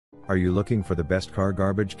Are you looking for the best car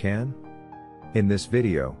garbage can? In this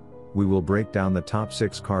video, we will break down the top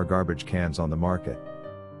 6 car garbage cans on the market.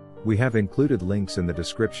 We have included links in the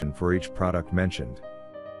description for each product mentioned.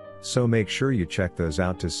 So make sure you check those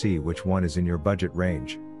out to see which one is in your budget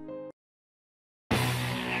range.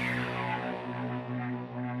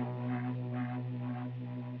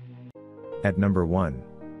 At number 1.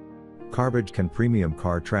 CARBAGE Can Premium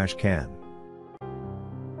Car Trash Can.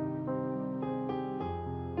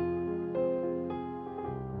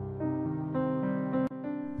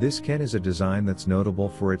 This can is a design that's notable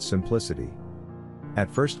for its simplicity. At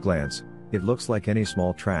first glance, it looks like any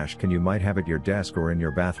small trash can you might have at your desk or in your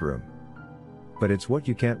bathroom. But it's what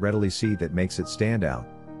you can't readily see that makes it stand out.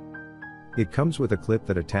 It comes with a clip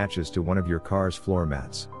that attaches to one of your car's floor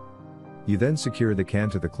mats. You then secure the can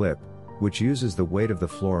to the clip, which uses the weight of the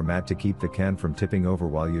floor mat to keep the can from tipping over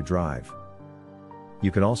while you drive. You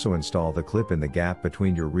can also install the clip in the gap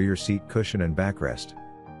between your rear seat cushion and backrest.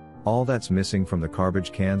 All that's missing from the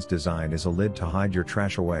CARBAGE can's design is a lid to hide your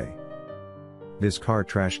trash away. This car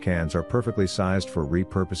trash cans are perfectly sized for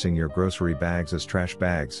repurposing your grocery bags as trash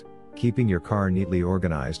bags, keeping your car neatly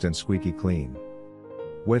organized and squeaky clean.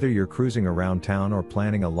 Whether you're cruising around town or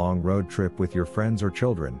planning a long road trip with your friends or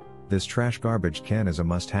children, this trash garbage can is a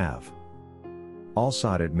must-have. All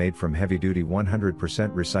sodded made from heavy-duty 100%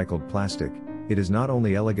 recycled plastic, it is not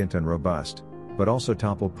only elegant and robust, but also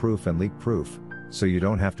topple-proof and leak-proof, so you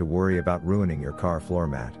don't have to worry about ruining your car floor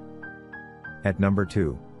mat. At number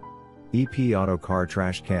 2. EPAUTO Car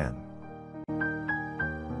Trash Can.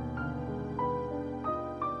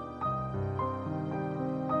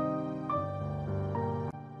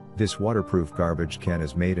 This waterproof garbage can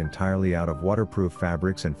is made entirely out of waterproof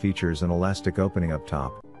fabrics and features an elastic opening up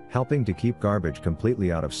top, helping to keep garbage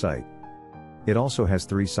completely out of sight. It also has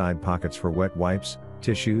 3 side pockets for wet wipes,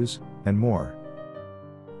 tissues, and more.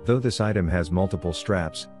 Though this item has multiple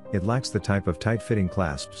straps, it lacks the type of tight-fitting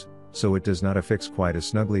clasps, so it does not affix quite as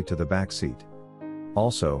snugly to the back seat.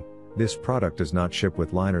 Also, this product does not ship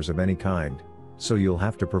with liners of any kind, so you'll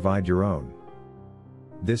have to provide your own.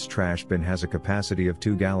 This trash bin has a capacity of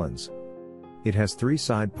 2 gallons. It has 3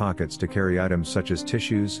 side pockets to carry items such as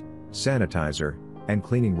tissues, sanitizer, and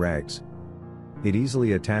cleaning rags. It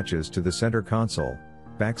easily attaches to the center console,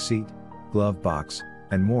 back seat, glove box,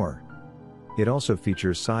 and more. It also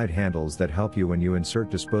features side handles that help you when you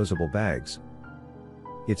insert disposable bags.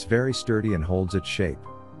 It's very sturdy and holds its shape.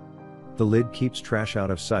 The lid keeps trash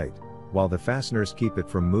out of sight, while the fasteners keep it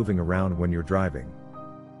from moving around when you're driving.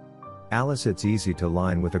 It's easy to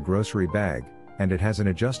line with a grocery bag, and it has an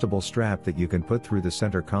adjustable strap that you can put through the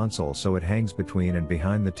center console so it hangs between and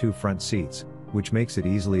behind the 2 front seats, which makes it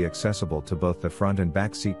easily accessible to both the front and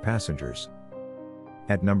back seat passengers.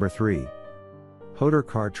 At number 3. HOTOR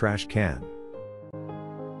Car Trash Can.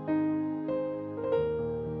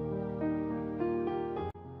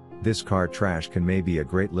 This car trash can may be a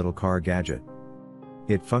great little car gadget.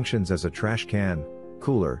 It functions as a trash can,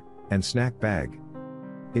 cooler, and snack bag.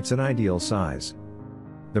 It's an ideal size.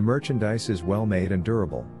 The merchandise is well made and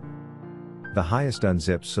durable. The highest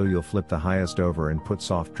unzips so you'll flip the highest over and put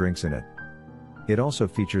soft drinks in it. It also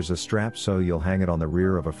features a strap so you'll hang it on the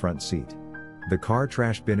rear of a front seat. The car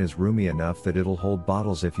trash bin is roomy enough that it'll hold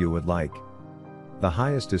bottles if you would like. The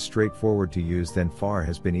highest is straightforward to use, then far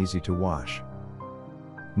has been easy to wash.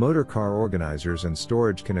 Motor car organizers and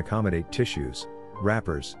storage can accommodate tissues,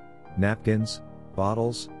 wrappers, napkins,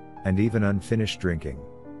 bottles, and even unfinished drinking.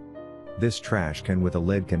 This trash can with a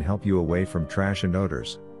lid can help you away from trash and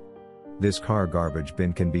odors. This car garbage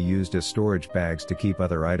bin can be used as storage bags to keep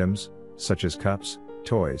other items, such as cups,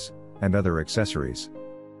 toys, and other accessories.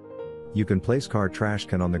 You can place car trash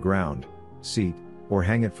can on the ground, seat, or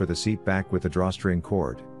hang it for the seat back with a drawstring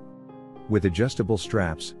cord. With adjustable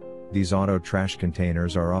straps, these auto trash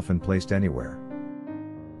containers are often placed anywhere.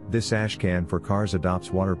 This ash can for cars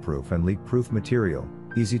adopts waterproof and leak-proof material,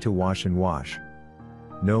 easy to wash and wash.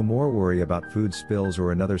 No more worry about food spills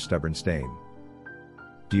or another stubborn stain.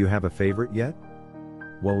 Do you have a favorite yet?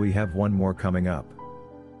 Well, we have one more coming up.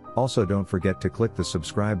 Also, don't forget to click the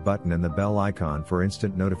subscribe button and the bell icon for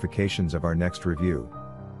instant notifications of our next review.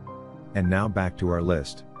 And now back to our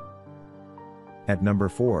list. At number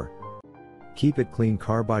 4. Keep It Clean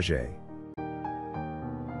CARBAGE.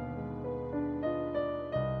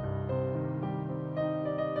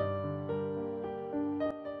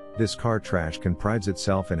 This car trash can prides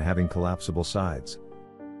itself in having collapsible sides.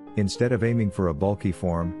 Instead of aiming for a bulky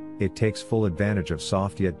form, it takes full advantage of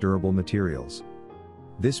soft yet durable materials.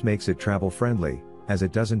 This makes it travel-friendly, as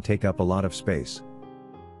it doesn't take up a lot of space.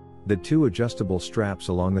 The 2 adjustable straps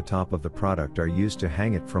along the top of the product are used to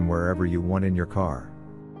hang it from wherever you want in your car.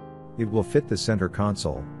 It will fit the center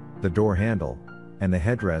console, the door handle, and the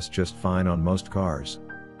headrest just fine on most cars.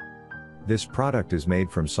 This product is made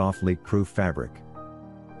from soft leak-proof fabric.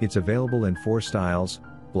 It's available in 4 styles: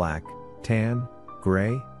 black, tan,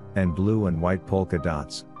 gray, and blue and white polka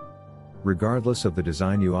dots. Regardless of the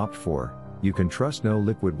design you opt for, you can trust no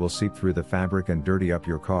liquid will seep through the fabric and dirty up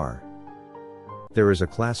your car. There is a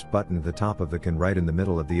clasp button at the top of the can right in the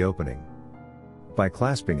middle of the opening. By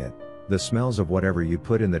clasping it, the smells of whatever you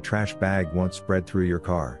put in the trash bag won't spread through your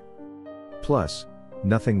car. Plus,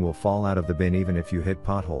 nothing will fall out of the bin even if you hit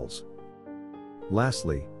potholes.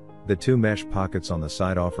 Lastly, the 2 mesh pockets on the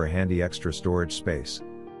side offer handy extra storage space.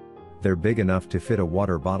 They're big enough to fit a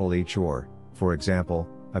water bottle each or, for example,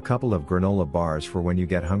 a couple of granola bars for when you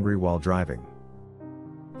get hungry while driving.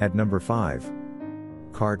 At number 5.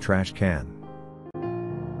 Car Trash Can.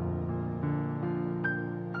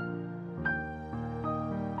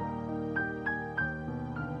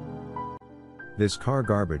 This car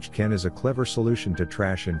garbage can is a clever solution to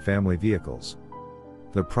trash in family vehicles.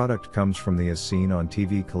 The product comes from the As Seen on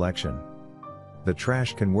TV collection. The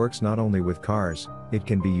trash can works not only with cars, it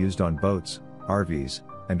can be used on boats, RVs,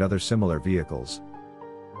 and other similar vehicles.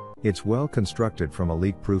 It's well constructed from a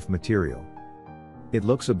leak-proof material. It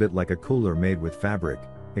looks a bit like a cooler made with fabric,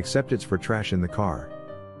 except it's for trash in the car.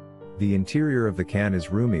 The interior of the can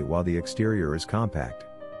is roomy while the exterior is compact.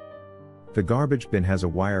 The garbage bin has a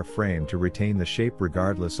wire frame to retain the shape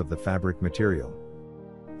regardless of the fabric material.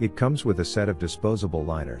 It comes with a set of disposable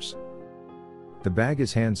liners. The bag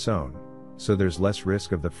is hand-sewn, so there's less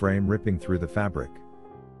risk of the frame ripping through the fabric.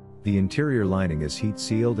 The interior lining is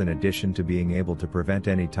heat-sealed in addition to being able to prevent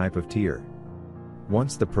any type of tear.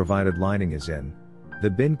 Once the provided lining is in, the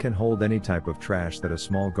bin can hold any type of trash that a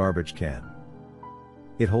small garbage can.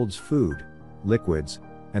 It holds food, liquids,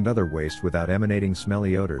 and other waste without emanating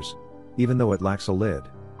smelly odors, even though it lacks a lid.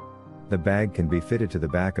 The bag can be fitted to the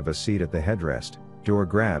back of a seat at the headrest, door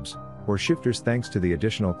grabs, or shifters thanks to the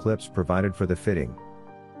additional clips provided for the fitting.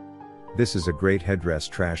 This is a great headrest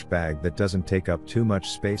trash bag that doesn't take up too much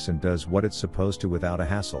space and does what it's supposed to without a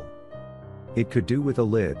hassle. It could do with a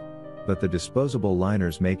lid, but the disposable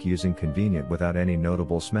liners make using convenient without any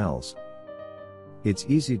notable smells. It's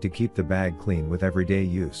easy to keep the bag clean with everyday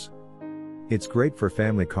use. It's great for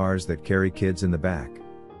family cars that carry kids in the back.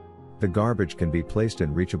 The garbage can be placed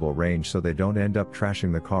in reachable range so they don't end up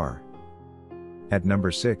trashing the car. At number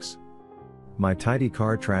 6. My Tidy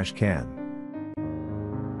Car Trash Can.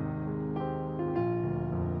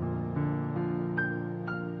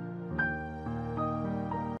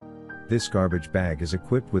 This garbage bag is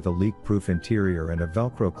equipped with a leak-proof interior and a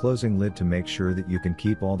Velcro closing lid to make sure that you can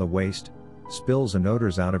keep all the waste, spills and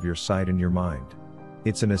odors out of your sight and your mind.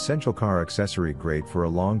 It's an essential car accessory great for a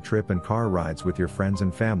long trip and car rides with your friends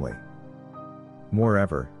and family.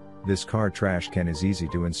 Moreover, this car trash can is easy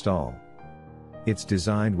to install. It's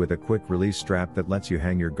designed with a quick release strap that lets you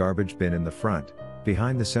hang your garbage bin in the front,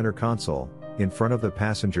 behind the center console, in front of the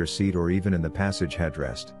passenger seat or even in the passage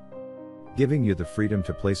headrest, giving you the freedom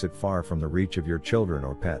to place it far from the reach of your children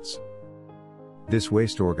or pets. This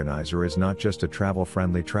waste organizer is not just a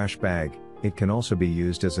travel-friendly trash bag, it can also be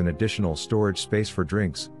used as an additional storage space for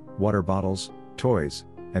drinks, water bottles, toys,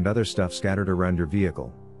 and other stuff scattered around your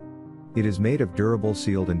vehicle. It is made of durable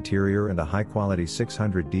sealed interior and a high-quality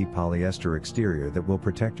 600D polyester exterior that will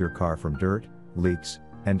protect your car from dirt, leaks,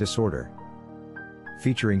 and disorder.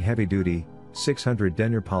 Featuring heavy-duty, 600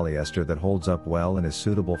 denier polyester that holds up well and is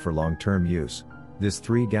suitable for long-term use, this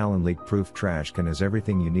 3-gallon leak-proof trash can has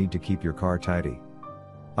everything you need to keep your car tidy.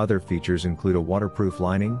 Other features include a waterproof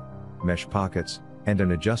lining, mesh pockets, and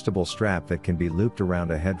an adjustable strap that can be looped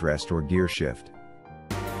around a headrest or gear shift.